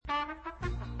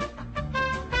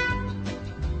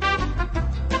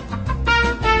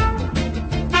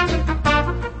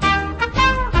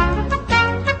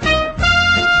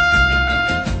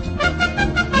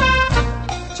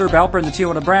Herb Alper in the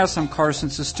Tijuana Brass. I'm Carson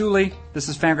Sestouli. This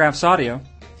is Fangraphs Audio.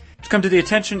 It's come to the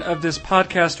attention of this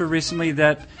podcaster recently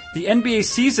that the NBA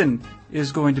season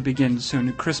is going to begin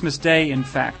soon, Christmas Day, in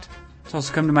fact. It's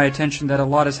also come to my attention that a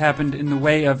lot has happened in the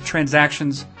way of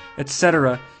transactions,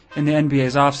 etc., in the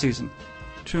NBA's offseason.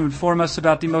 To inform us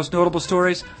about the most notable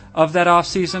stories of that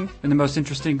offseason and the most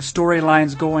interesting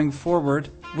storylines going forward,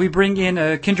 we bring in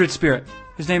a kindred spirit.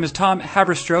 His name is Tom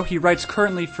Haberstroh. He writes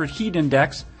currently for Heat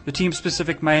Index, the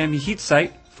team-specific Miami Heat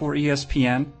site for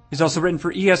ESPN. He's also written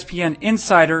for ESPN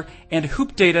Insider and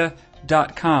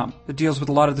HoopData.com that deals with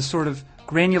a lot of the sort of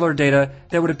granular data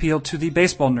that would appeal to the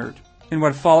baseball nerd. In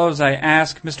what follows, I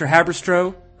ask Mr.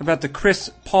 Haberstroh about the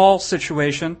Chris Paul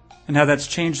situation and how that's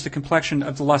changed the complexion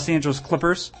of the Los Angeles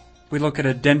Clippers. We look at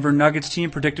a Denver Nuggets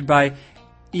team predicted by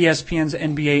ESPN's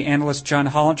NBA analyst John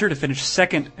Hollinger to finish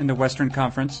second in the Western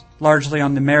Conference, largely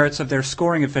on the merits of their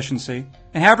scoring efficiency.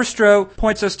 And Haberstroh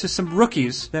points us to some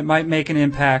rookies that might make an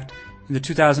impact in the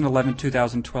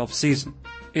 2011-2012 season.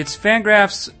 It's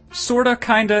Fangraph's sorta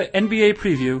kinda NBA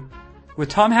preview with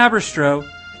Tom Haberstroh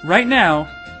right now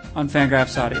on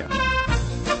Fangraphs Audio.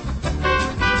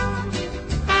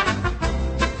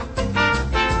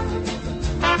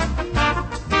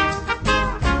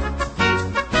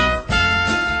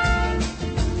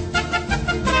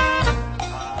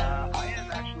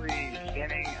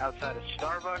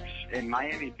 In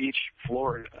Miami Beach,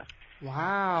 Florida.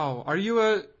 Wow. Are you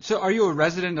a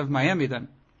resident of Miami then?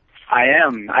 I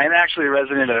am. I'm actually a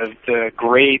resident of the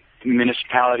great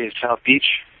municipality of South Beach.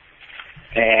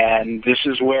 And this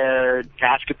is where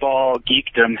basketball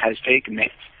geekdom has taken me.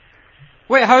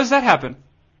 Wait, how does that happen?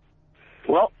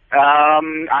 Well,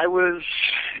 I was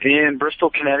in Bristol,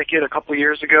 Connecticut a couple of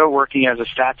years ago working as a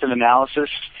stats and analysis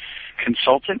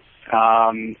consultant.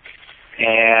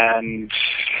 And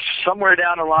somewhere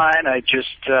down the line, I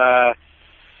just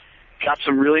got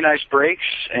some really nice breaks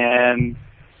and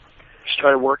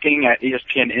started working at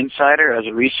ESPN Insider as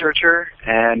a researcher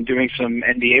and doing some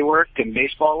NBA work and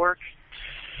baseball work.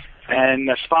 And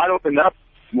a spot opened up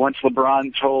once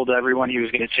LeBron told everyone he was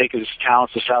going to take his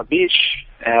talents to South Beach.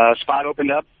 A spot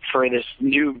opened up for this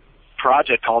new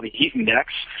project called the Heat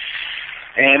Index.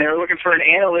 And they were looking for an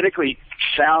analytically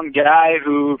sound guy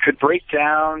who could break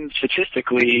down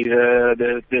statistically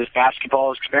this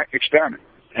basketball experiment.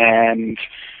 And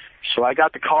so I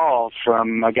got the call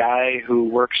from a guy who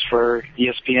works for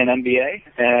ESPN NBA,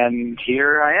 and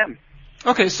here I am.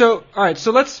 Okay, so all right,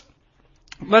 so let's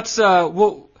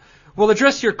we'll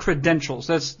address your credentials.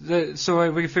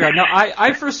 So we can figure out. Now,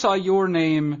 I first saw your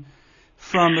name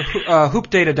from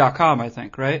HoopData.com, I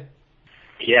think, right?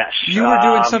 Yes. You were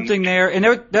doing something there, and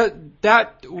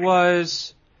that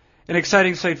was an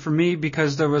exciting site for me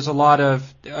because there was a lot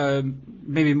of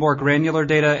maybe more granular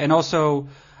data, and also,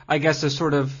 I guess, a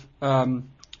sort of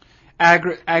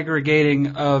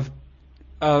aggregating of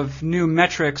new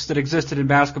metrics that existed in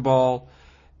basketball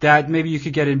that maybe you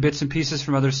could get in bits and pieces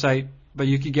from other sites, but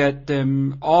you could get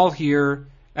them all here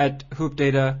at Hoop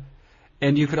Data.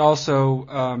 And you could also,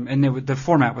 and the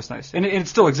format was nice, and it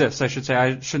still exists. I should say.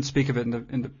 I shouldn't speak of it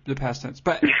in the past tense.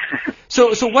 But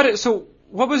so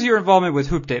what was your involvement with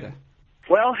Hoop Data?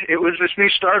 Well, it was this new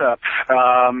startup,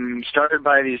 started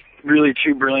by these really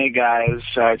two brilliant guys,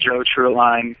 Joe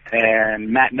Trueline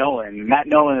and Matt Nolan. Matt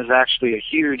Nolan is actually a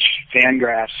huge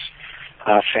Fangraphs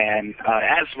fan,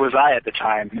 as was I at the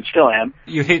time, and still am.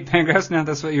 You hate Fangraphs now?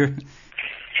 That's what you're.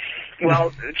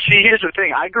 Well, see, here's the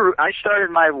thing. I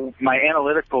started my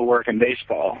analytical work in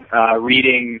baseball,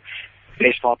 reading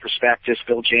Baseball Prospectus,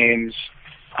 Bill James,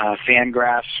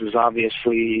 Fangraphs was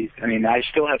obviously, I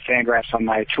still have Fangraphs on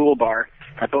my toolbar,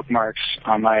 my bookmarks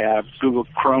on my Google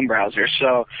Chrome browser.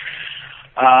 So,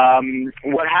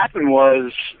 what happened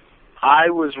was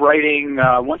I was writing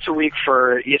once a week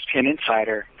for ESPN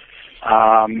Insider,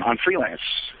 on freelance,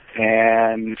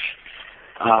 and,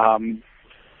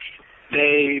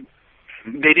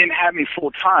 they didn't have me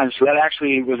full time, so that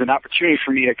actually was an opportunity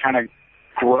for me to kind of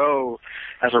grow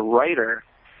as a writer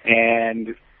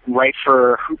and write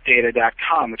for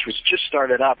HoopData.com, which was just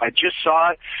started up. I just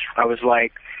saw it. I was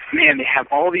like, man, they have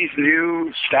all these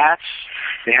new stats.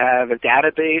 They have a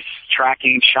database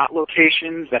tracking shot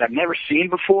locations that I've never seen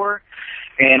before,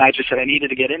 and I just said I needed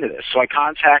to get into this. So I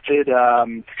contacted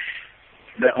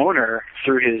the owner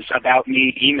through his About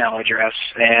Me email address,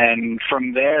 and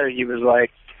from there he was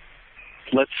like,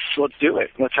 let's do it.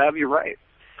 Let's have you write.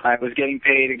 I was getting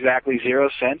paid exactly 0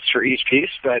 cents for each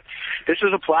piece, but this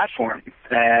was a platform,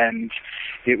 and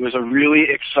it was a really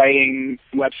exciting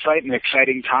website and an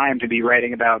exciting time to be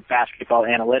writing about basketball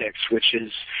analytics, which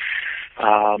is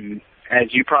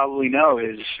as you probably know,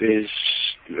 is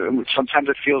sometimes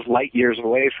it feels light years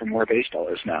away from where baseball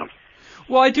is now.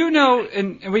 Well, I do know,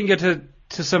 and we can get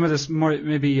to some of this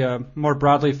more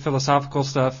broadly philosophical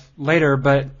stuff later,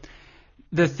 but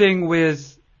the thing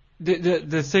with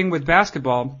the thing with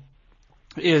basketball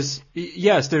is,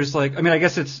 yes, there's I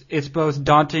guess it's both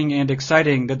daunting and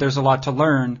exciting that there's a lot to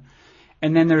learn.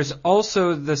 And then there's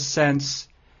also the sense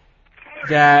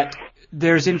that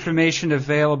there's information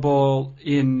available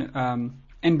in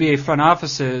NBA front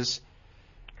offices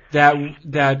that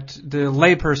the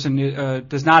layperson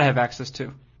does not have access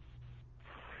to.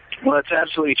 Well, that's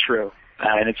absolutely true.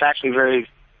 And it's actually very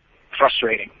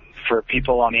frustrating for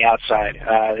people on the outside.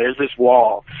 There's this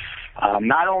wall,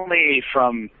 not only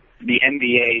from the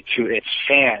NBA to its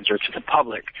fans or to the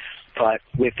public, but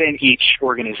within each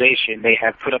organization, they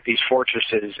have put up these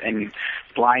fortresses and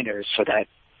blinders so that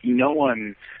no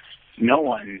one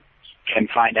can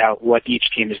find out what each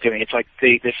team is doing. It's like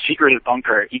the secret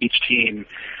bunker. Each team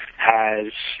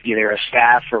has either a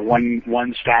staff or one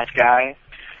stats guy,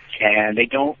 and they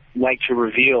don't like to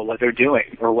reveal what they're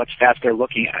doing or what stats they're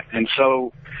looking at. And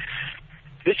so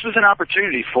this was an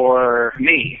opportunity for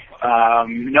me,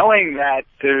 knowing that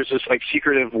there's this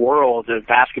secretive world of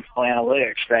basketball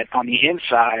analytics that on the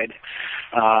inside,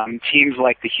 teams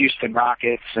like the Houston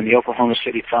Rockets and the Oklahoma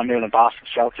City Thunder and the Boston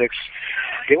Celtics,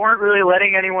 they weren't really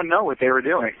letting anyone know what they were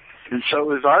doing. And so it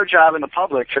was our job in the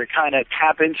public to kind of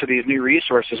tap into these new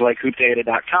resources like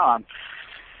hoopdata.com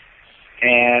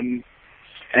and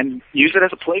use it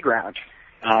as a playground,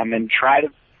 and try to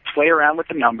play around with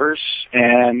the numbers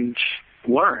and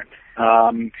learn.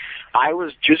 I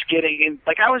was just getting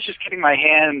my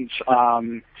hands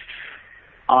on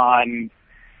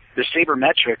the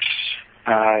sabermetrics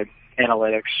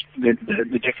analytics,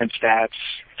 the different stats,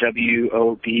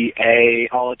 WOBA,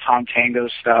 all the Tom Tango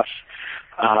stuff,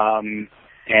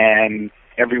 and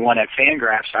everyone at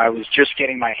Fangraphs. I was just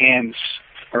getting my hands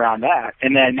around that,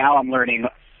 and then now I'm learning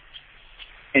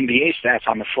NBA stats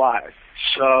on the fly.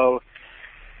 So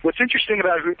what's interesting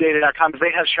about hoopdata.com is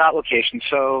they have shot locations.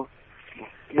 So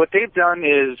what they've done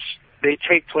is they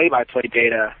take play-by-play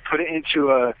data, put it into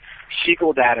a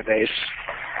SQL database,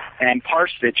 and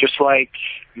parsed it just like,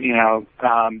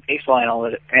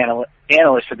 baseball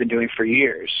analysts have been doing for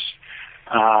years.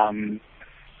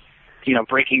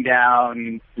 Breaking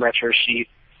down retro sheet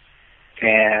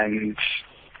and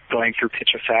going through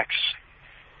pitch effects.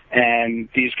 And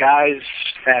these guys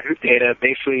at Hoop Data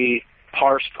basically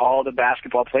parsed all the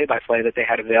basketball play-by-play that they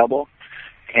had available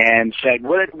and said,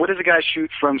 what does a guy shoot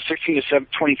from 16 to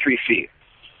 23 feet?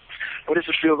 What is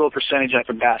the field goal percentage at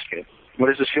the basket? What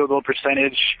is the field goal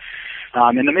percentage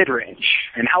in the mid-range?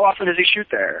 And how often does he shoot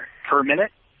there? Per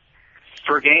minute?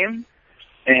 Per game?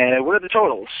 And what are the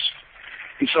totals?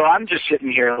 And so I'm just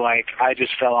sitting here like I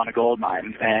just fell on a gold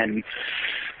mine. And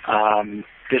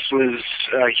this was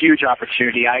a huge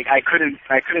opportunity. I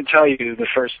couldn't tell you the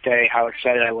first day how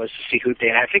excited I was to see Hoop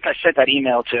Data. I think I sent that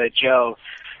email to Joe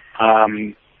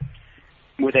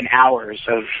within hours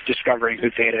of discovering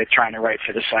Hoop Data, trying to write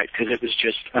for the site, because it was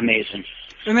just amazing.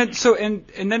 And then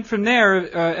and then from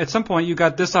there, at some point, you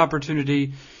got this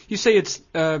opportunity. You say it's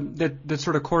that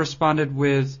sort of corresponded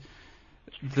with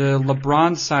the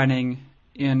LeBron signing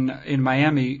in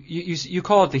Miami. You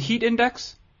call it the Heat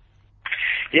Index?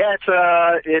 Yeah,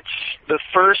 it's the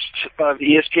first of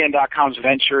ESPN.com's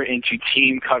venture into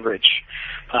team coverage.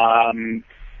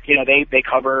 They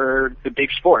cover the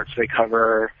big sports. They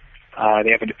cover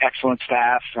they have an excellent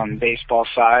staff on the baseball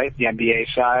side, the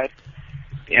NBA side,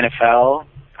 the NFL,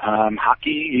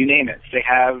 hockey, you name it. They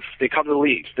cover the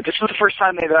leagues. But this was the first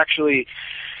time they've actually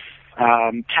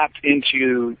tapped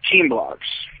into team blogs.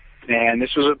 And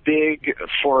this was a big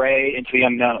foray into the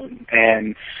unknown.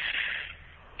 And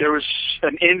there was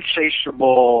an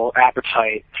insatiable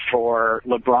appetite for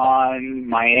LeBron,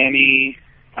 Miami,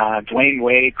 Dwayne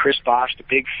Wade, Chris Bosh, the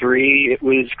big three. It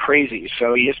was crazy.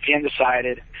 So ESPN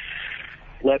decided,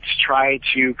 let's try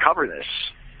to cover this,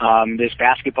 this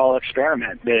basketball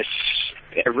experiment.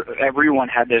 Everyone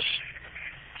had this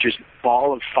just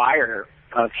ball of fire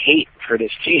of hate for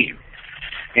this team.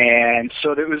 And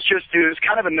so it was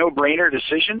kind of a no-brainer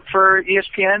decision for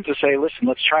ESPN to say, listen,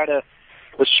 let's try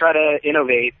to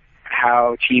innovate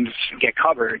how teams get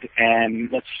covered, and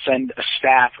let's send a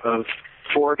staff of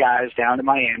 4 guys down to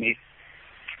Miami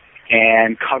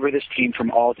and cover this team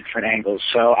from all different angles.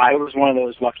 So I was one of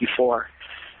those lucky 4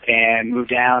 and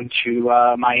moved down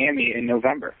to Miami in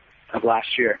November of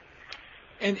last year.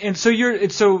 And so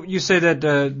you say that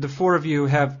the 4 of you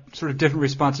have sort of different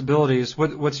responsibilities.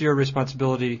 What's your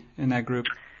responsibility in that group?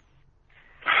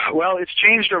 Well, it's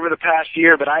changed over the past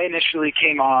year, but I initially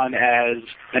came on as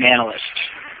an analyst,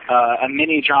 a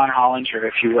mini John Hollinger,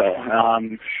 if you will.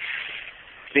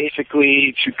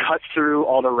 Basically, to cut through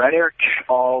all the rhetoric,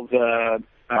 all the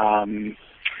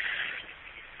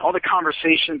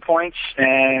conversation points,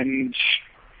 and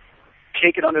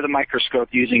take it under the microscope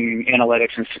using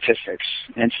analytics and statistics.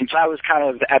 And since I was kind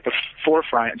of at the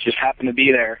forefront, just happened to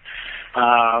be there,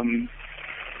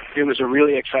 it was a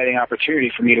really exciting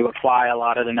opportunity for me to apply a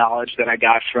lot of the knowledge that I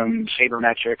got from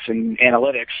sabermetrics and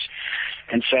analytics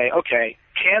and say, okay,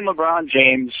 can LeBron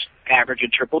James average a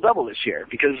triple-double this year?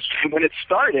 Because when it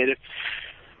started,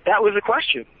 that was the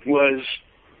question, was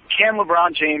can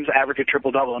LeBron James average a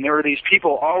triple-double? And there were these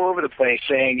people all over the place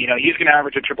saying, you know, he's going to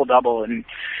average a triple-double and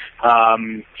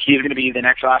he's going to be the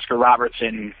next Oscar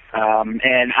Robertson.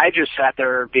 And I just sat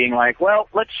there being like, well,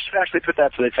 let's actually put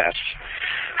that to the test.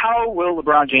 How will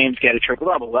LeBron James get a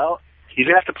triple-double? Well, he's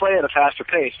going to have to play at a faster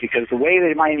pace because the way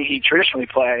that Miami Heat traditionally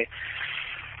play,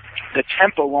 the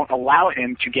tempo won't allow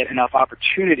him to get enough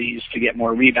opportunities to get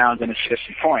more rebounds and assists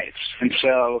and points. And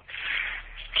so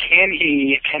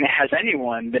has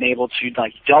anyone been able to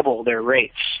like double their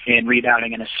rates in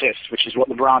rebounding and assists, which is what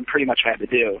LeBron pretty much had to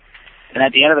do. And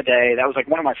at the end of the day, that was like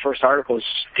one of my first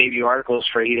debut articles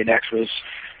for Heat Index was,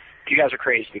 you guys are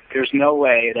crazy. There's no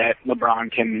way that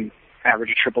LeBron can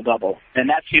average a triple-double. And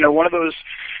that's, you know, one of those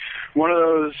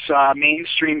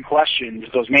mainstream questions,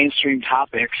 those mainstream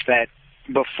topics that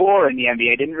before in the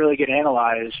NBA didn't really get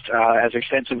analyzed as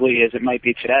extensively as it might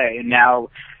be today. And now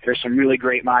there's some really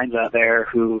great minds out there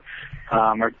who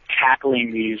are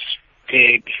tackling these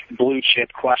big blue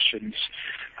chip questions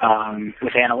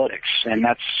with analytics. And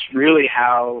that's really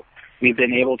how we've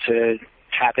been able to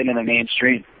tap into the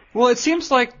mainstream. Well, it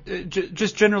seems like,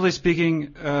 just generally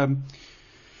speaking,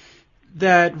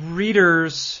 that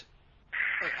readers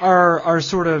are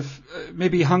sort of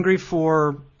maybe hungry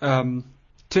for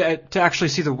to actually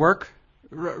see the work,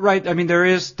 right? I mean, there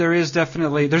is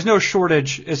definitely, there's no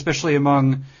shortage, especially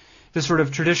among the sort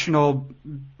of traditional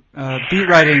beat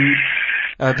writing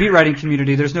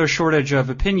community. There's no shortage of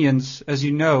opinions, as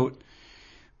you note,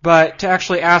 but to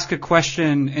actually ask a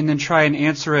question and then try and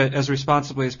answer it as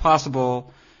responsibly as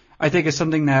possible, I think is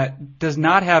something that does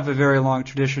not have a very long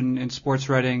tradition in sports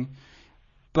writing,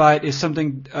 but is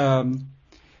something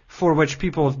for which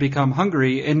people have become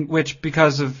hungry, in which,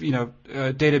 because of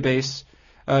database,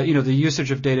 the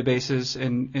usage of databases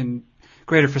and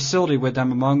greater facility with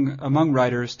them among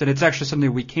writers, that it's actually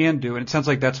something we can do, and it sounds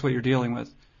like that's what you're dealing with.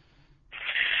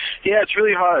 Yeah, it's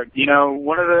really hard. You know,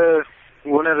 one of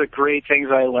the great things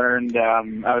I learned,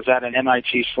 I was at an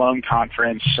MIT Sloan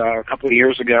conference a couple of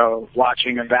years ago,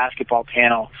 watching a basketball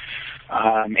panel,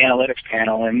 analytics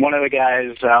panel, and one of the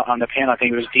guys on the panel, I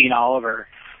think it was Dean Oliver,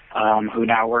 who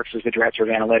now works as the director of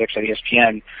analytics at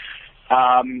ESPN,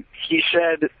 he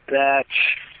said that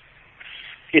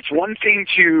it's one thing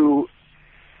to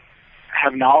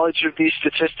have knowledge of these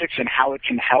statistics and how it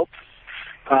can help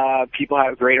people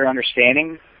have a greater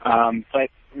understanding, but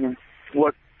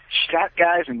what stat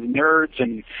guys and nerds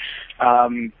and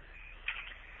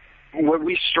what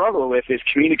we struggle with is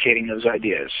communicating those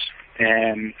ideas.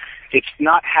 And it's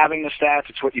not having the stats,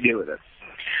 it's what you do with it.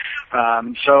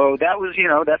 So that was,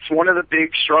 that's one of the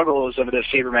big struggles of the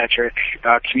sabermetric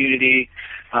community,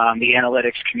 the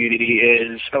analytics community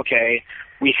is, okay,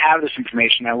 we have this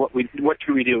information, now what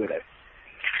do we do with it?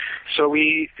 So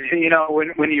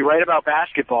when you write about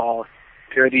basketball,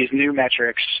 there are these new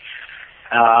metrics,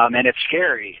 and it's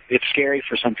scary. It's scary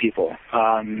for some people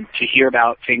to hear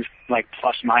about things like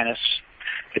plus-minus,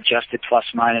 adjusted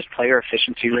plus-minus, player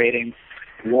efficiency rating,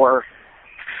 WAR,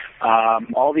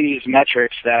 all these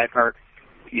metrics that are,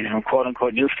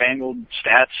 quote-unquote newfangled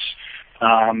stats,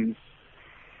 and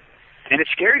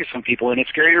it's scary to some people, and it's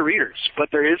scary to readers. But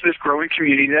there is this growing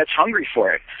community that's hungry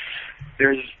for it.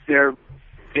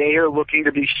 They are looking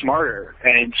to be smarter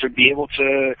and to be able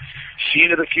to see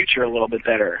into the future a little bit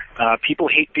better. People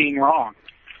hate being wrong.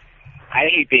 I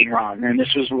hate being wrong, and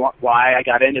this was why I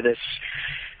got into this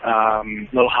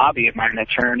little hobby of mine that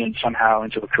turned somehow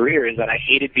into a career, is that I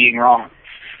hated being wrong.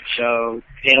 So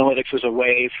analytics was a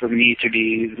way for me to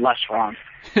be less wrong.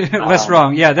 Less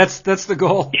wrong, yeah. That's the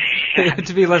goal.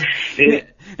 To be less.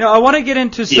 Now, I want to get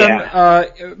into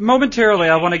some momentarily.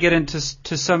 I want to get into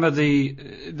some of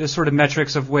the sort of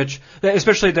metrics of which,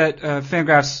 especially that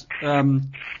Fangraphs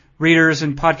readers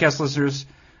and podcast listeners,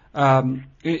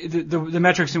 the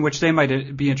metrics in which they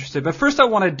might be interested. But first, I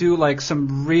want to do like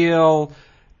some real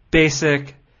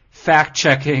basic fact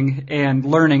checking and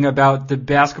learning about the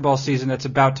basketball season that's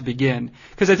about to begin,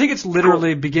 because I think it's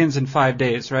literally begins in 5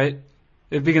 days, right?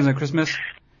 It begins on Christmas.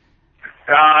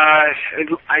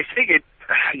 I think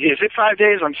is it 5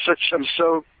 days? I'm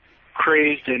so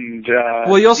crazed and.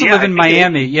 Well, you also live in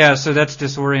Miami, so that's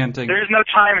disorienting. There's no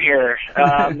time here.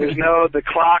 There's the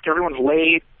clock. Everyone's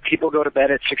late. People go to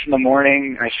bed at 6 a.m.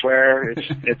 I swear,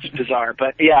 it's bizarre.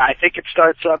 But yeah, I think it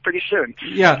starts pretty soon.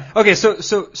 Yeah. Okay.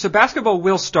 So basketball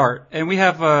will start, and we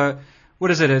have what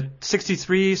is it, a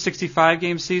 63, 65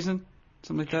 game season,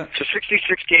 something like that. It's a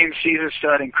 66 game season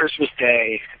starting Christmas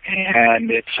Day,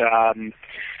 and it's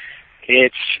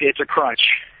a crunch.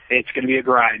 It's going to be a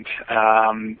grind.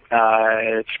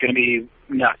 It's going to be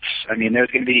nuts. I mean,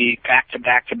 there's going to be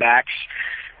back-to-back-to-backs,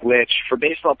 which for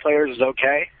baseball players is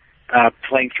okay,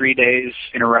 playing 3 days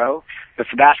in a row. But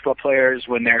for basketball players,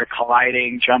 when they're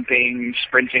colliding, jumping,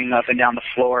 sprinting up and down the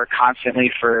floor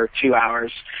constantly for 2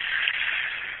 hours,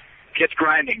 it gets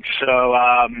grinding. So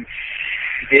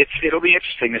it'll be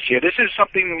interesting this year. This is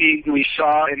something we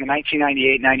saw in the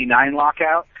 1998-99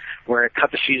 lockout, where it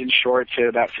cut the season short to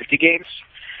about 50 games.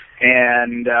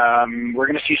 And we're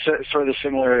going to see sort of the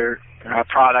similar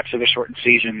products of a shortened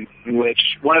season,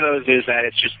 which one of those is that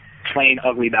it's just plain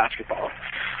ugly basketball.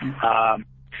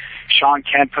 Sean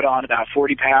Kemp put on about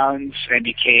 40 pounds and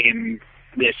became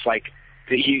this,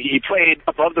 he played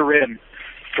above the rim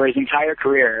for his entire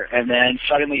career, and then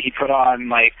suddenly he put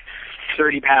on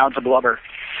 30 pounds of blubber.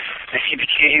 And he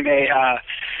became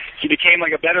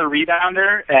a better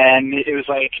rebounder, and it was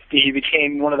he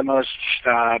became one of the most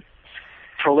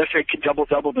prolific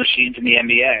double-double machines in the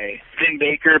NBA. Vin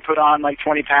Baker put on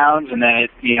 20 pounds, and then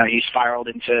he spiraled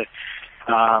into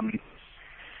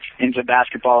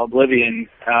basketball oblivion.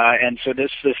 And so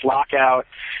this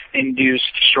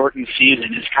lockout-induced shortened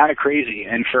season is kind of crazy.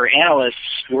 And for analysts,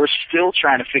 we're still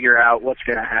trying to figure out what's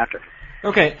going to happen.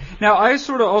 Okay. Now, I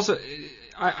sort of also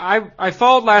I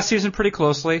followed last season pretty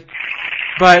closely,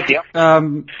 but yep.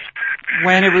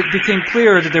 When it became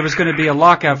clear that there was going to be a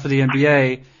lockout for the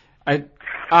NBA,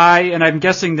 and I'm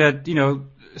guessing that,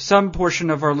 some portion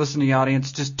of our listening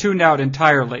audience just tuned out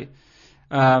entirely,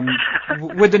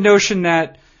 with the notion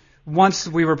that once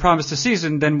we were promised a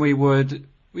season, then we would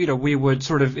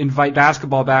sort of invite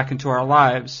basketball back into our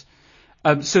lives.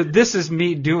 So this is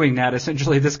me doing that,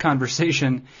 essentially, this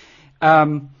conversation.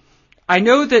 I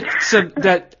know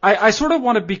that I sort of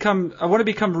want to become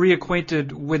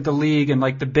reacquainted with the league and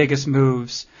the biggest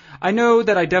moves. I know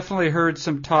that I definitely heard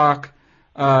some talk,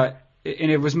 and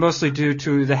it was mostly due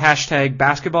to the hashtag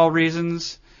basketball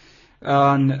reasons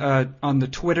on the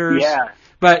Twitters. Yeah.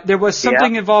 But there was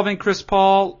something involving Chris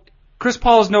Paul. Chris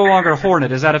Paul is no longer a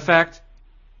Hornet. Is that a fact?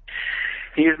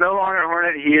 He is no longer a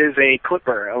Hornet. He is a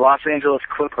Clipper, a Los Angeles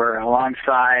Clipper,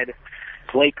 alongside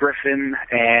Blake Griffin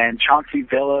and Chauncey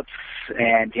Billups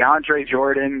and DeAndre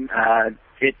Jordan.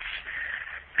 It's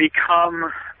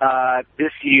become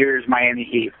this year's Miami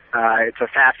Heat. It's a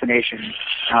fascination.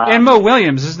 And Mo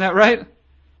Williams, isn't that right?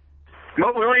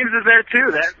 Mo Williams is there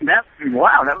too.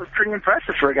 Wow, that was pretty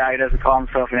impressive for a guy who doesn't call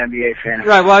himself an NBA fan.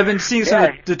 Right. Well, I've been seeing some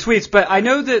of the tweets, but I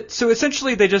know that. So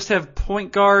essentially, they just have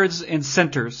point guards and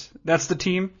centers. That's the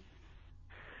team.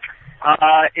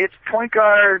 It's point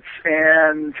guards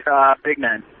and big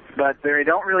men, but they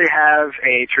don't really have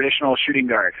a traditional shooting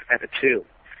guard at the two.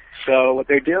 So what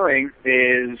they're doing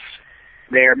is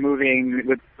they're moving,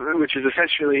 which is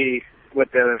essentially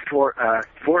what the Florida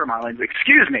Marlins,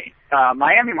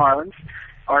 Miami Marlins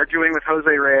are doing with Jose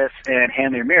Reyes and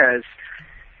Hanley Ramirez.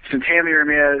 Since Hanley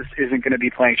Ramirez isn't going to be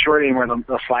playing short anymore,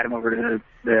 they'll slide him over to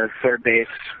the third base,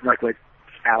 like what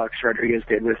Alex Rodriguez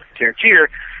did with Derek Jeter.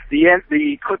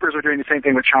 The Clippers are doing the same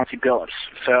thing with Chauncey Billups.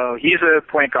 So he's a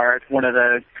point guard, one of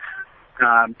the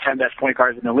 10 best point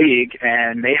guards in the league,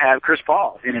 and they have Chris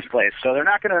Paul in his place. So they're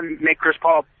not going to make Chris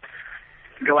Paul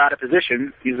go out of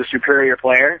position. He's a superior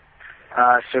player.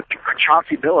 So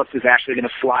Chauncey Billups is actually going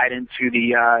to slide into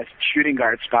the shooting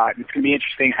guard spot. It's going to be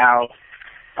interesting how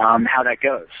that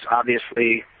goes.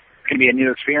 Obviously, it's going to be a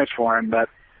new experience for him, but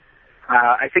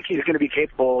I think he's going to be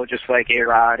capable, just like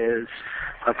A-Rod is,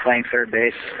 of playing third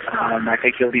base. I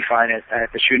think he'll be fine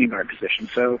at the shooting guard position.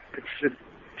 So it's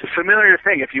a familiar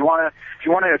thing. If you want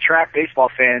to attract baseball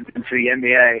fans into the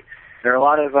NBA, there are a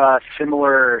lot of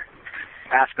similar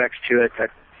aspects to it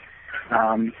that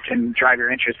can drive your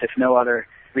interest, if no other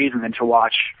reason than to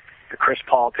watch the Chris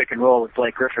Paul pick and roll with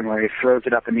Blake Griffin, where he throws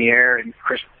it up in the air and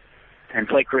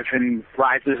Blake Griffin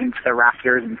rises into the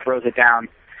rafters and throws it down.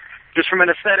 Just from an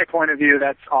aesthetic point of view,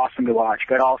 that's awesome to watch,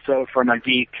 but also from a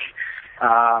geek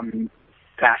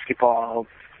basketball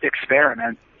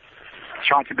experiment,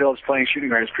 Chauncey Billups playing shooting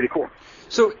guard is pretty cool.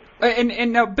 So,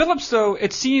 and now Billups, though,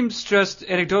 it seems just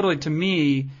anecdotally to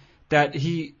me that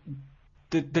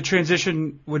the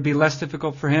transition would be less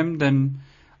difficult for him than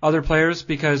other players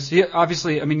because he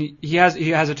has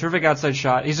a terrific outside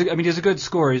shot. He's a good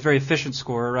scorer. He's a very efficient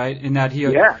scorer, right? In that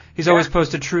he's always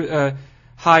posted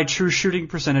high true shooting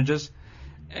percentages.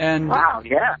 And wow,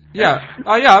 yeah.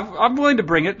 I'm willing to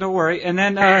bring it. Don't worry. And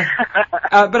then,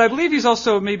 but I believe he's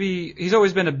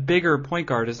always been a bigger point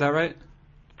guard. Is that right?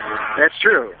 That's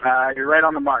true. You're right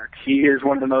on the mark. He is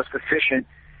one of the most efficient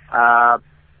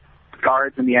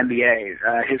guards in the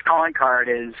NBA. His calling card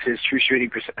is his true shooting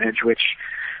percentage, which,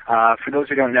 for those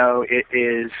who don't know, it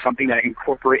is something that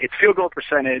it's field goal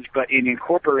percentage, but it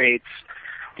incorporates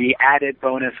the added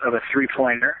bonus of a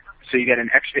three-pointer. So you get an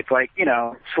extra, it's like,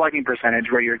 slugging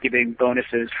percentage where you're giving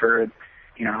bonuses for,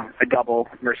 a double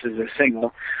versus a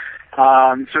single.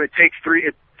 So it takes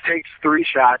three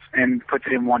shots and puts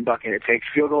it in one bucket. It takes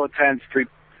field goal attempts,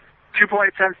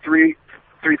 2-point attempts,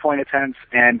 three-point attempts,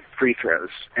 and free throws.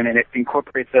 And then it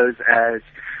incorporates those as,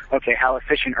 okay, how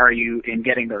efficient are you in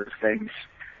getting those things?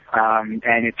 And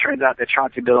it turns out that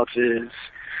Chauncey Billups is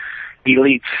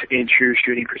elite in true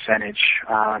shooting percentage.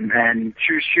 And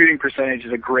true shooting percentage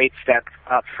is a great step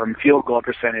up from field goal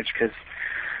percentage because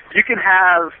you can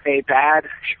have a bad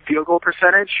field goal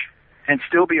percentage and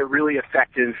still be a really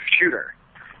effective shooter.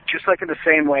 Just like in the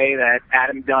same way that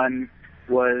Adam Dunn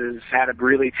had a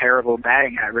really terrible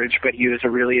batting average, but he was a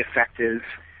really effective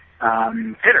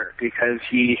hitter because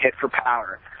he hit for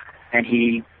power and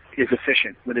he is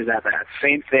efficient with his at-bats.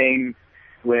 Same thing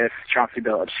with Chauncey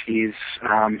Billups. He's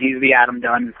the Adam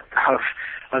Dunn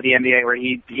of the NBA, where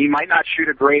he might not shoot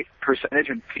a great percentage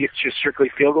and it's just strictly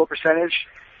field goal percentage,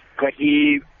 but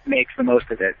he makes the most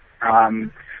of it.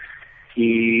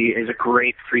 He is a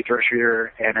great free throw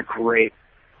shooter and a great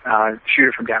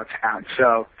shooter from downtown.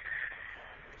 So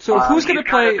who's going to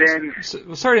play?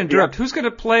 Sorry to interrupt. Who's going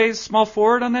to play small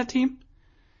forward on that team?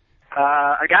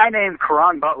 A guy named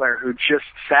Caron Butler, who just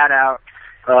sat out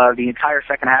the entire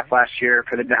second half last year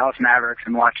for the Dallas Mavericks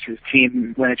and watched his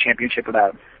team win a championship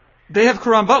without him. They have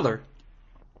Caron Butler.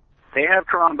 They have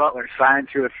Caron Butler signed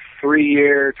to a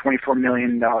 3-year, $24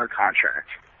 million contract.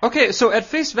 Okay, so at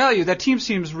face value, that team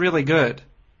seems really good.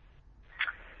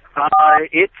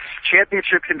 It's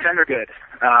championship contender good.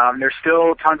 There's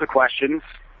still tons of questions.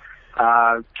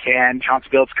 Can Chauncey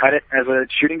Billups cut it as a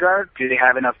shooting guard? Do they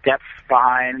have enough depth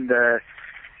behind the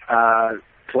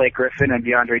Blake Griffin and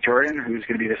DeAndre Jordan, who's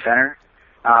going to be the center?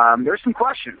 There's some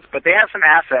questions, but they have some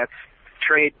assets,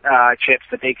 trade chips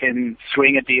that they can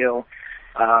swing a deal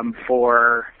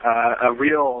for a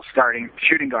real starting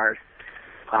shooting guard.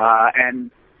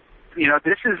 And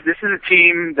this is a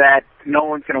team that no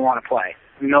one's going to want to play.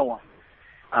 No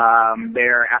one.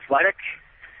 They're athletic.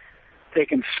 They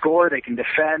can score. They can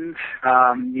defend.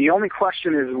 The only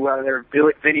question is whether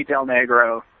Vinny Del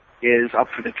Negro is up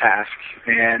for the task.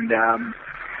 And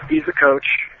he's the coach.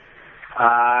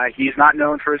 He's not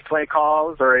known for his play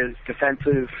calls or his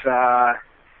defensive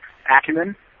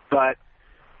acumen, but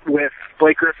with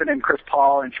Blake Griffin and Chris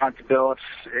Paul and Chauncey Billups,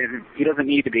 he doesn't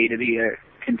need to be a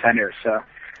contender. So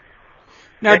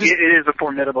now it is a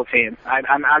formidable team.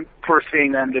 I'm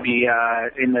foreseeing them to be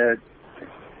in the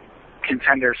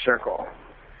contender circle.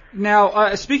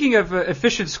 Now, speaking of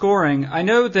efficient scoring, I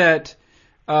know that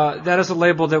that is a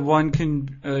label that one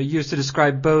can use to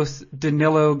describe both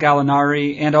Danilo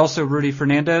Gallinari and also Rudy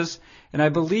Fernandez, and I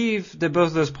believe that both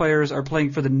of those players are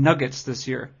playing for the Nuggets this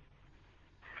year.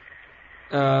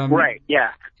 Right.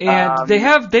 Yeah. And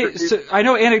I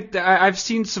know I've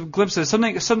seen some glimpses.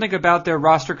 Something about their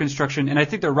roster construction, and I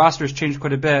think their roster's changed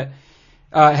quite a bit.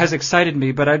 Has excited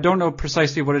me, but I don't know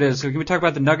precisely what it is. So can we talk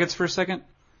about the Nuggets for a second?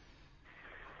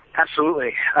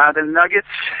 Absolutely. The Nuggets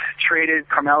traded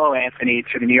Carmelo Anthony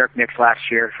to the New York Knicks last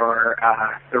year for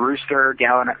the Rooster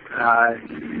Gallinari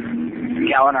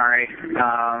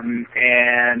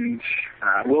and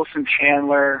Wilson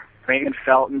Chandler, Raymond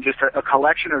Felton, just a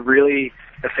collection of really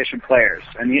efficient players.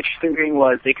 And the interesting thing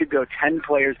was they could go 10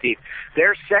 players deep.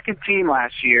 Their second team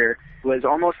last year was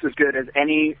almost as good as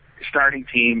any starting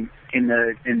team in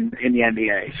the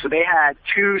NBA. So they had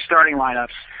 2 starting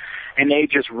lineups, and they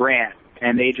just ran,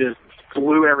 and they just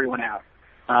blew everyone out.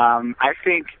 I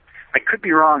think, I could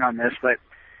be wrong on this, but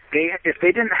if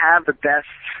they didn't have the best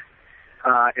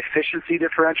efficiency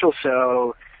differential,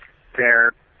 so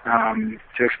their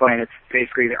to explain, it's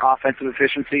basically their offensive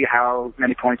efficiency, how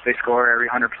many points they score every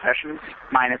 100 possessions,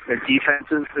 minus their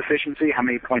defensive efficiency, how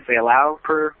many points they allow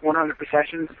per 100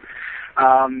 possessions,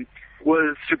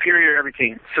 was superior to every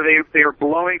team. So they were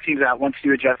blowing teams out once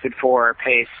you adjusted for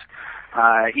pace.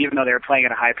 Even though they were playing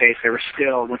at a high pace, they were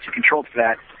still, once you controlled for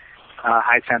that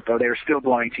high tempo, they were still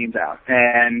blowing teams out.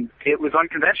 And it was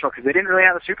unconventional because they didn't really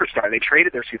have a superstar. They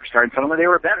traded their superstar, and suddenly they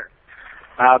were better.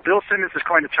 Bill Simmons has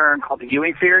coined a term called the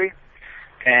Ewing theory,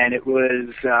 and it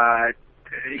was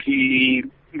he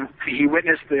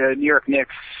witnessed the New York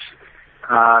Knicks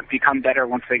become better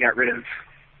once they got rid of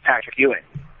Patrick Ewing.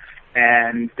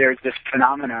 And there's this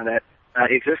phenomena that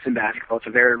exists in basketball. It's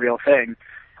a very real thing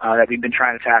that we've been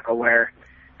trying to tackle, where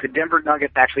the Denver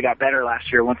Nuggets actually got better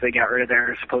last year once they got rid of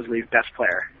their supposedly best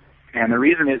player. And the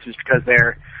reason is because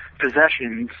their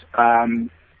possessions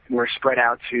were spread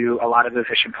out to a lot of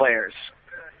efficient players,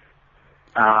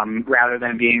 rather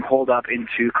than being holed up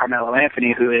into Carmelo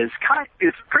Anthony, who is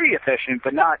pretty efficient,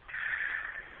 but not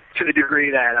to the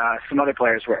degree that some other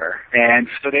players were. And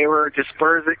so they were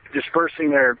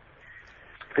dispersing their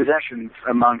possessions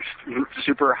amongst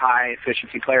super high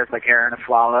efficiency players like Aaron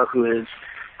Aflalo, who is,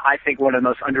 I think, one of the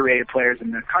most underrated players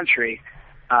in the country,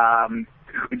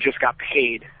 who just got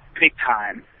paid big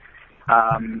time,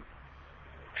 to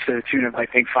the tune of, I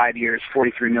think, 5 years,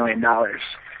 $43 million.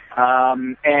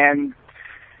 And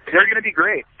they're going to be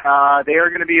great. They are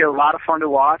going to be a lot of fun to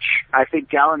watch. I think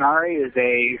Gallinari is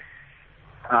a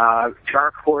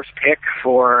dark horse pick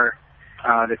for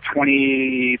the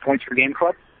 20 points per game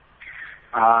club.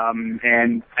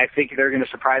 And I think they're going to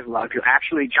surprise a lot of people.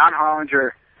 Actually, John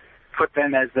Hollinger put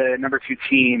them as the number 2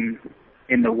 team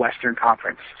in the Western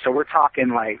Conference. So we're talking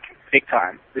like big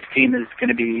time. This team is going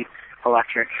to be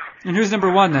electric. And who's number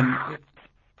 1 then?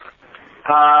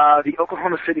 The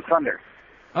Oklahoma City Thunder.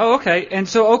 Oh, okay. And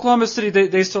so Oklahoma City,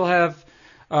 they still have,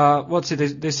 let's see,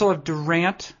 they still have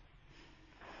Durant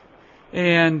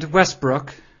and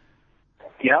Westbrook.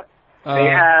 Yep. They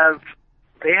have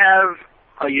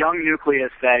a young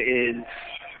nucleus that is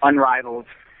unrivaled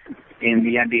in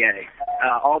the NBA.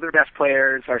 All their best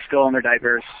players are still in their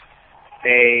diapers.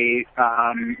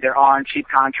 They're on cheap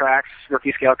contracts,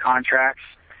 rookie scale contracts.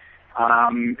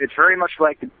 It's very much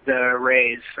like the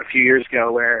Rays a few years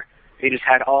ago, where they just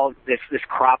had all this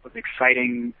crop of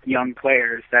exciting young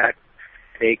players that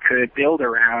they could build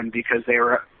around because they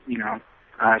were,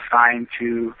 signed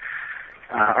to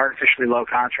artificially low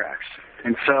contracts.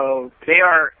 And so they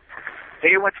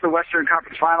went to the Western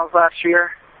Conference Finals last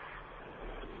year,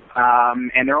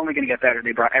 and they're only going to get better.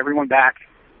 They brought everyone back.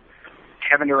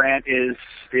 Kevin Durant is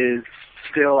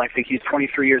still, I think he's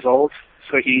 23 years old,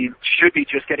 so he should be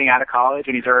just getting out of college,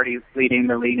 and he's already leading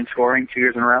the league in scoring 2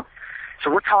 years in a row. So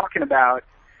we're talking about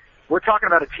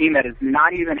a team that is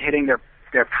not even hitting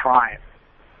their prime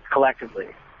collectively,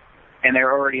 and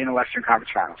they're already in the Western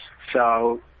Conference Finals.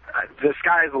 So the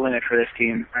sky is the limit for this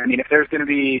team. I mean, if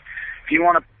you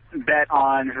want to bet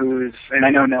on who's, and I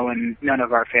know none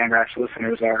of our Fangraphs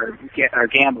listeners are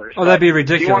gamblers. Oh, that'd be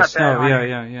ridiculous. No,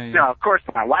 yeah. No, of course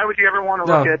not. Why would you ever want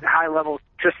to look at high-level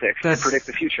statistics to predict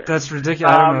the future? That's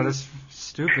ridiculous. I don't know. That's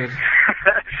stupid.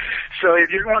 So if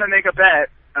you want to make a bet,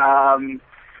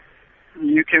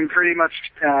 you can pretty much,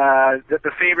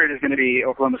 the favorite is going to be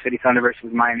Oklahoma City Thunder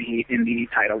versus Miami Heat in the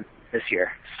title this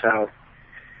year. So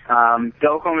the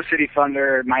Oklahoma City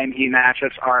Thunder Miami Heat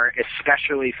matchups are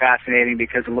especially fascinating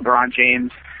because of LeBron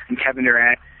James and Kevin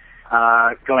Durant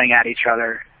going at each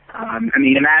other. I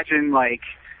mean, imagine like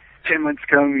Tim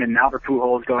Lincecum and Albert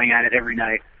Pujols going at it every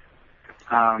night,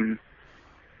 head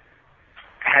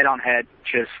on head.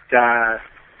 Just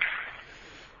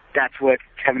that's what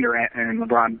Kevin Durant and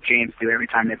LeBron James do every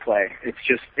time they play.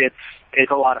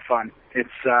 It's a lot of fun. It's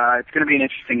going to be an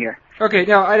interesting year. Okay,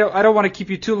 now I don't want to keep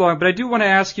you too long, but I do want to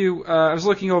ask you. I was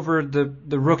looking over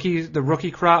the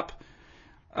rookie crop,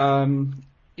 and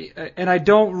I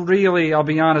don't really. I'll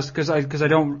be honest, because I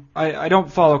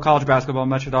don't follow college basketball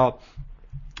much at all.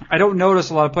 I don't notice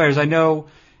a lot of players. I know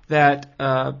that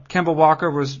Kemba Walker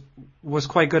was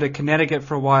quite good at Connecticut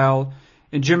for a while,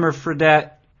 and Jimmer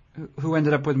Fredette, who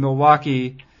ended up with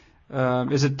Milwaukee,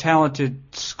 is a talented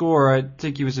scorer. I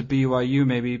think he was at BYU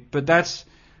maybe, but that's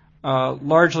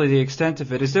largely the extent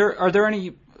of it. Are there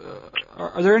any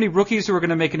rookies who are going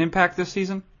to make an impact this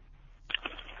season?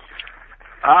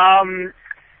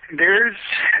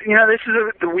 This is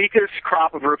the weakest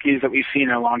crop of rookies that we've seen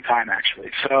in a long time,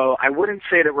 actually. So I wouldn't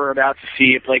say that we're about to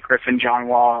see Blake Griffin, John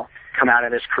Wall come out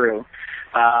of this crew.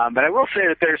 But I will say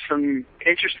that there's some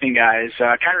interesting guys.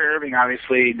 Kyrie Irving,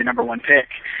 obviously the number 1 pick,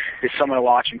 is someone to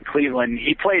watch in Cleveland.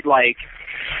 He played like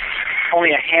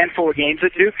only a handful of games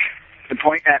at Duke,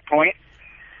 at point.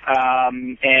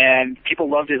 And people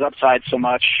loved his upside so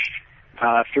much,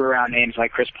 threw around names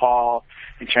like Chris Paul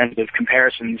in terms of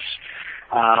comparisons.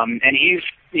 And he's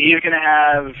going to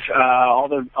have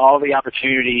all the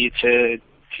opportunity to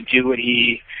do what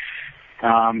he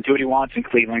wants in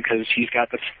Cleveland, because he's got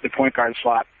the point guard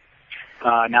slot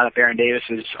now that Baron Davis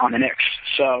is on the Knicks.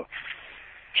 So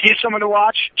He's someone to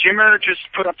watch. Jimmer just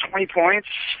put up 20 points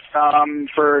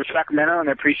for Sacramento in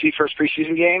their first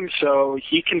preseason game, so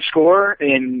he can score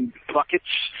in buckets.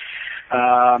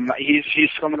 He's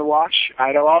someone to watch.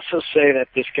 I'd also say that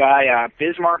this guy,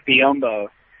 Bismarck Biyombo,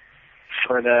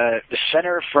 for the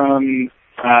center from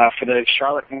for the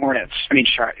Charlotte the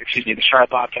Charlotte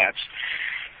Bobcats.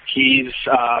 He's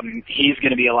going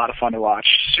to be a lot of fun to watch.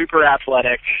 Super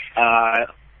athletic.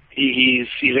 He's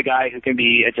a guy who can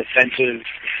be a defensive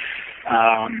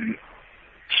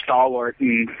stalwart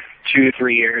in 2 to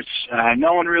 3 years.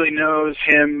 No one really knows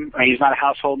him. He's not a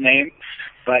household name,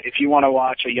 but if you want to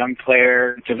watch a young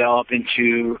player develop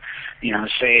into,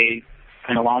 say,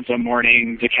 an Alonzo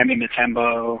Mourning, Dikembe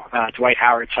Mutombo, Dwight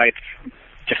Howard type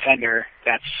defender,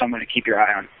 that's someone to keep your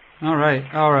eye on. All right.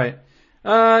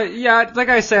 Yeah, like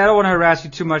I say, I don't want to harass you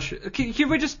too much. Can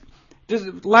we just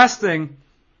last thing,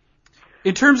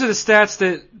 in terms of the stats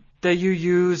that you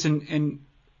use and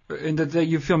that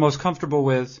you feel most comfortable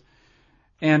with,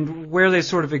 and where they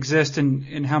sort of exist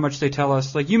and how much they tell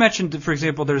us. Like you mentioned, for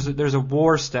example, there's a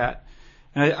WAR stat,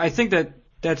 and I think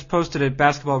that's posted at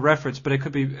Basketball Reference, but it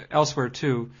could be elsewhere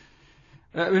too.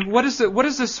 What is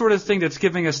this sort of thing that's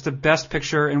giving us the best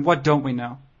picture, and what don't we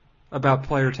know about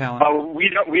player talent? We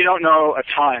don't know a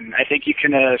ton. I think you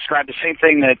can ascribe the same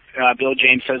thing that Bill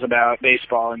James says about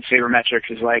baseball and sabermetrics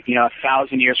is like,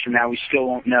 1,000 years from now we still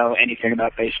won't know anything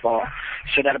about baseball.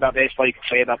 So that about baseball you can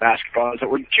say about basketball is that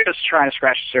we're just trying to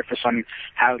scratch the surface on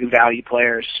how to value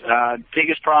players.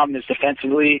 Biggest problem is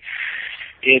defensively,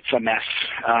 it's a mess.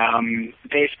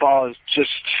 Baseball is just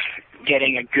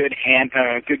getting a good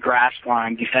grasp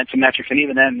on defensive metrics, and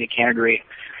even then they can't agree.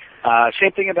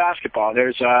 Same thing in basketball.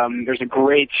 There's a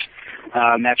great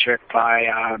metric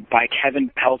by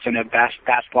Kevin Pelton of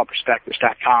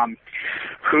basketballperspectives.com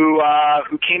who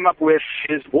came up with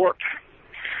his WARP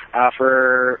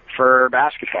for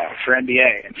basketball, for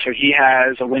NBA. And so he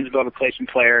has a wins above replacement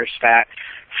player stat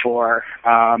for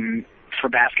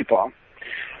basketball.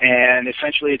 And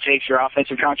essentially it takes your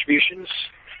offensive contributions,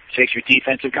 takes your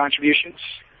defensive contributions,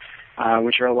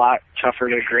 which are a lot tougher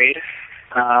to grade,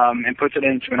 and puts it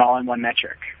into an all-in-one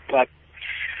metric. But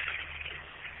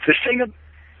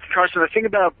Carson, the thing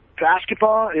about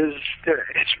basketball is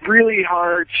it's really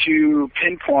hard to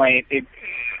pinpoint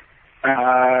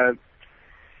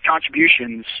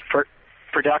contributions for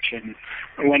production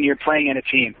when you're playing in a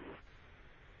team.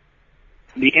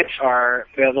 The hits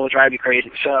they'll drive you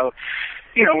crazy. So,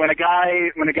 when a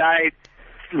guy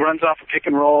runs off a pick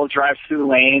and roll, drives through the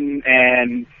lane,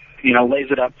 and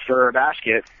lays it up for a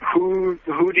basket, who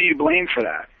do you blame for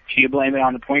that? Do you blame it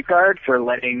on the point guard for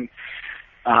letting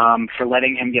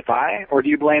him get by, or do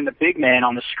you blame the big man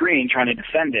on the screen trying to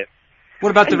defend it? What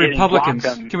about the Republicans?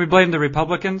 Can we blame the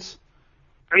Republicans?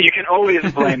 You can always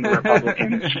blame the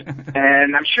Republicans,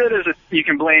 and I'm sure you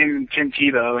can blame Tim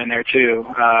Tebow in there too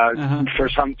for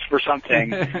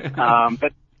something.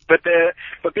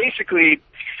 But basically,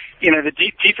 the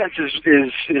defense is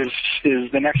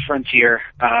the next frontier,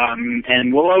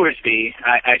 and will always be,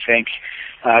 I think,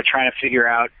 trying to figure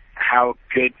out how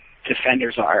good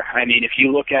defenders are. I mean, if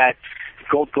you look at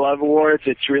Gold Glove awards,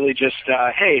 it's really just,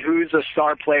 hey, who's a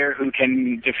star player who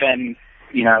can defend,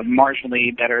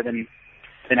 marginally better than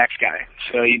the next guy.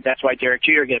 So that's why Derek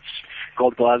Jeter gets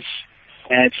Gold Gloves,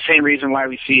 and it's the same reason why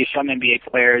we see some NBA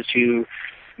players who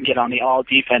get on the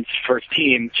all-defense first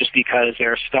team just because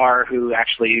they're a star who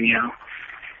actually,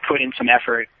 put in some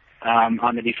effort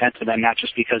on the defensive end, not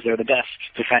just because they're the best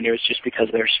defenders, just because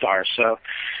they're stars. So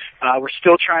we're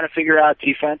still trying to figure out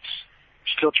defense,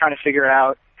 still trying to figure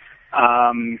out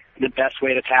the best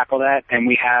way to tackle that, and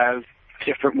we have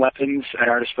different weapons at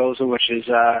our disposal, which is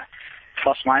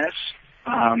plus-minus.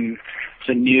 It's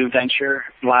a new venture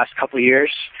the last couple of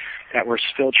years that we're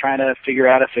still trying to figure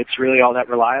out if it's really all that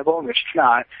reliable, which it's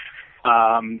not.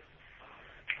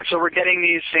 So we're getting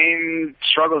these same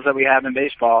struggles that we have in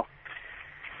baseball,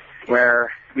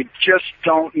 where we just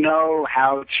don't know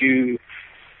how to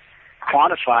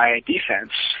quantify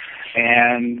defense.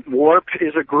 And WARP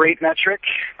is a great metric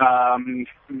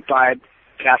by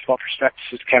Basketball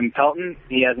Perspectives' Kevin Pelton.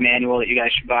 He has an annual that you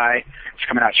guys should buy. It's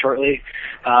coming out shortly.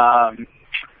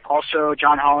 Also,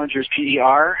 John Hollinger's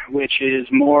PER, which is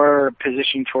more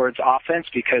positioned towards offense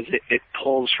because it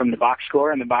pulls from the box score,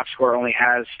 and the box score only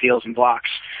has steals and blocks.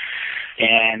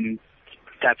 And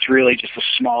that's really just a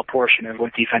small portion of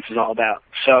what defense is all about.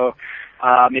 So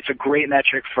it's a great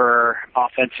metric for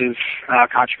offensive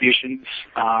contributions.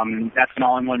 That's an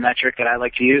all-in-one metric that I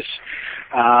like to use.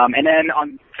 And then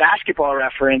on Basketball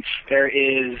Reference, there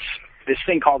is this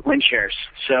thing called win shares.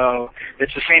 So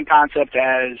it's the same concept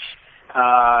as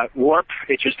Warp.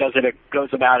 It just it goes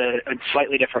about it a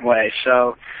slightly different way.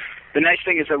 So the nice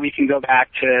thing is that we can go back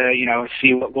to,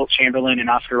 see what Wilt Chamberlain and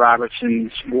Oscar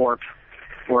Robertson's Warp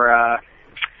or,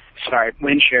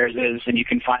 WinShares is, and you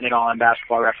can find it all on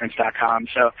basketballreference.com.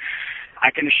 So I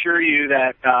can assure you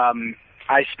that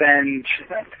I spend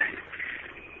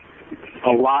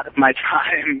a lot of my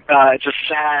time, a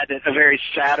very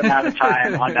sad amount of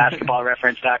time on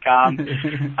basketballreference.com.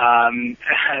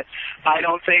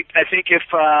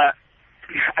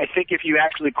 I think if you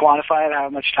actually quantified how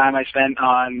much time I spent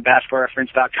on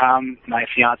basketballreference.com, my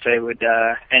fiance would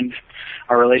end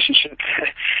our relationship,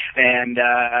 and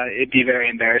it'd be very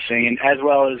embarrassing. And as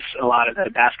well as a lot of the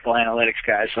basketball analytics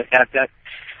guys, like that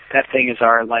thing is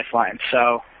our lifeline.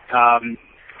 So.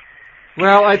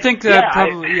 Well, I think that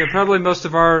probably most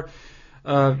of our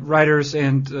writers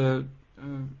and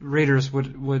readers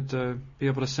would be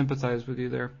able to sympathize with you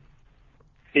there.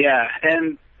 Yeah,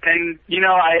 and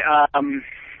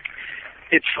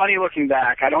it's funny looking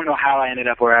back. I don't know how I ended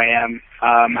up where I am.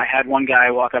 I had one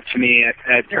guy walk up to me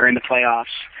during the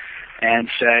playoffs and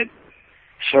said,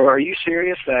 "So are you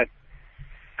serious that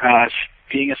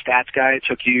being a stats guy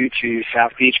took you to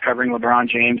South Beach covering LeBron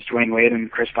James, Dwayne Wade, and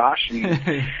Chris Bosh?" And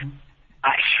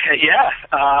I said,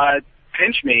 "Yeah,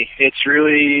 pinch me. It's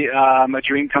really a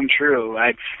dream come true.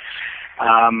 I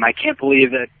can't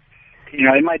believe that,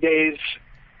 in my days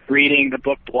reading the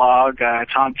book blog,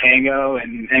 Tom Tango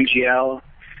and MGL,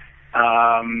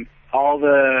 all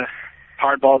the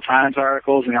Hardball Times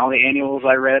articles and all the annuals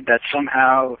I read, that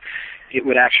somehow it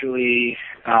would actually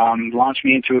launch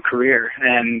me into a career.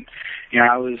 And,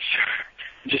 I was,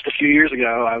 just a few years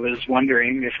ago, I was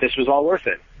wondering if this was all worth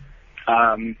it.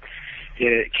 Can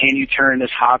you turn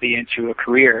this hobby into a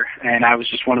career? And I was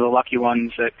just one of the lucky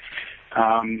ones that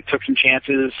took some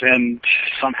chances, and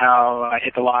somehow I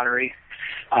hit the lottery.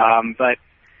 But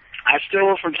I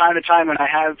still, from time to time, when I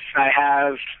have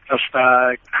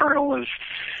a kernel of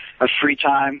free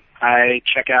time, I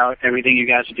check out everything you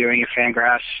guys are doing at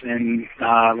Fangraphs, and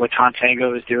what Tom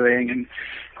Tango is doing,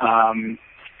 and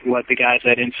what the guys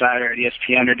at Insider at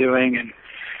ESPN are doing, and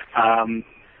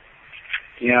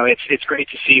it's great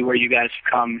to see where you guys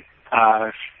have come.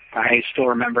 I still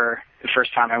remember the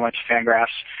first time I went to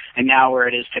Fangraphs, and now where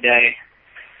it is today.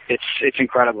 It's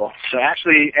incredible. So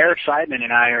actually, Eric Seidman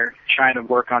and I are trying to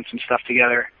work on some stuff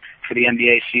together for the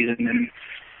NBA season,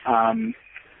 and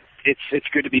it's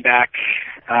good to be back.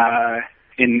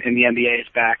 In the NBA is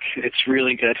back. It's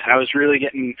really good. I was really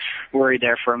getting worried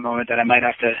there for a moment that I might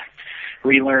have to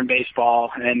relearn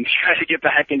baseball and try to get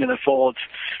back into the fold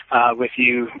with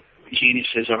you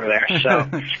geniuses over there. So,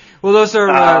 well, those are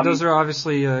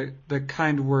obviously the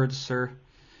kind words, sir.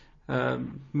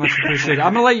 Much appreciated.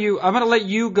 I'm gonna let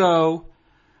you go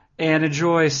and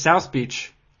enjoy South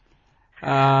Beach.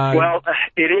 Well,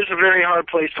 it is a very hard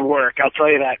place to work. I'll tell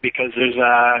you that, because there's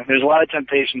a lot of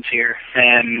temptations here,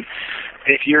 and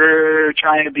if you're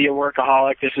trying to be a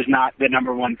workaholic, this is not the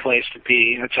number one place to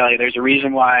be. I'll tell you, there's a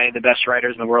reason why the best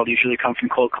writers in the world usually come from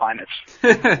cold climates.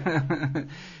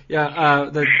 Yeah,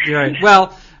 you're right.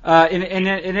 Well, in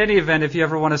any event, if you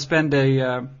ever want to spend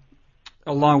a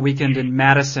long weekend in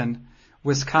Madison,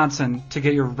 Wisconsin, to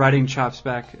get your writing chops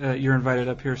back, you're invited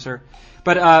up here, sir.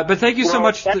 But thank you so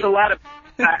much. That's a lot of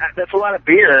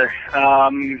beer. I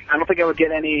don't think I would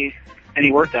get any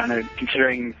work done,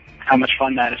 considering how much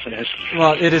fun Madison is.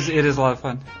 Well, it is a lot of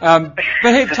fun. But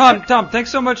hey, Tom, thanks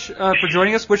so much for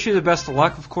joining us. Wish you the best of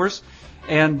luck, of course,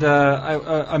 and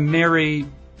a merry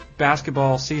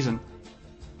basketball season.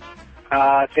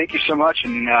 Thank you so much,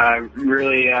 and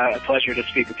really a pleasure to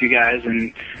speak with you guys,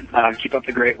 and keep up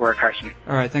the great work, Carson.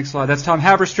 All right, thanks a lot. That's Tom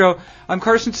Haberstroh. I'm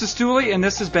Carson Cistulli, and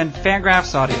this has been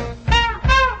Fangraphs Audio.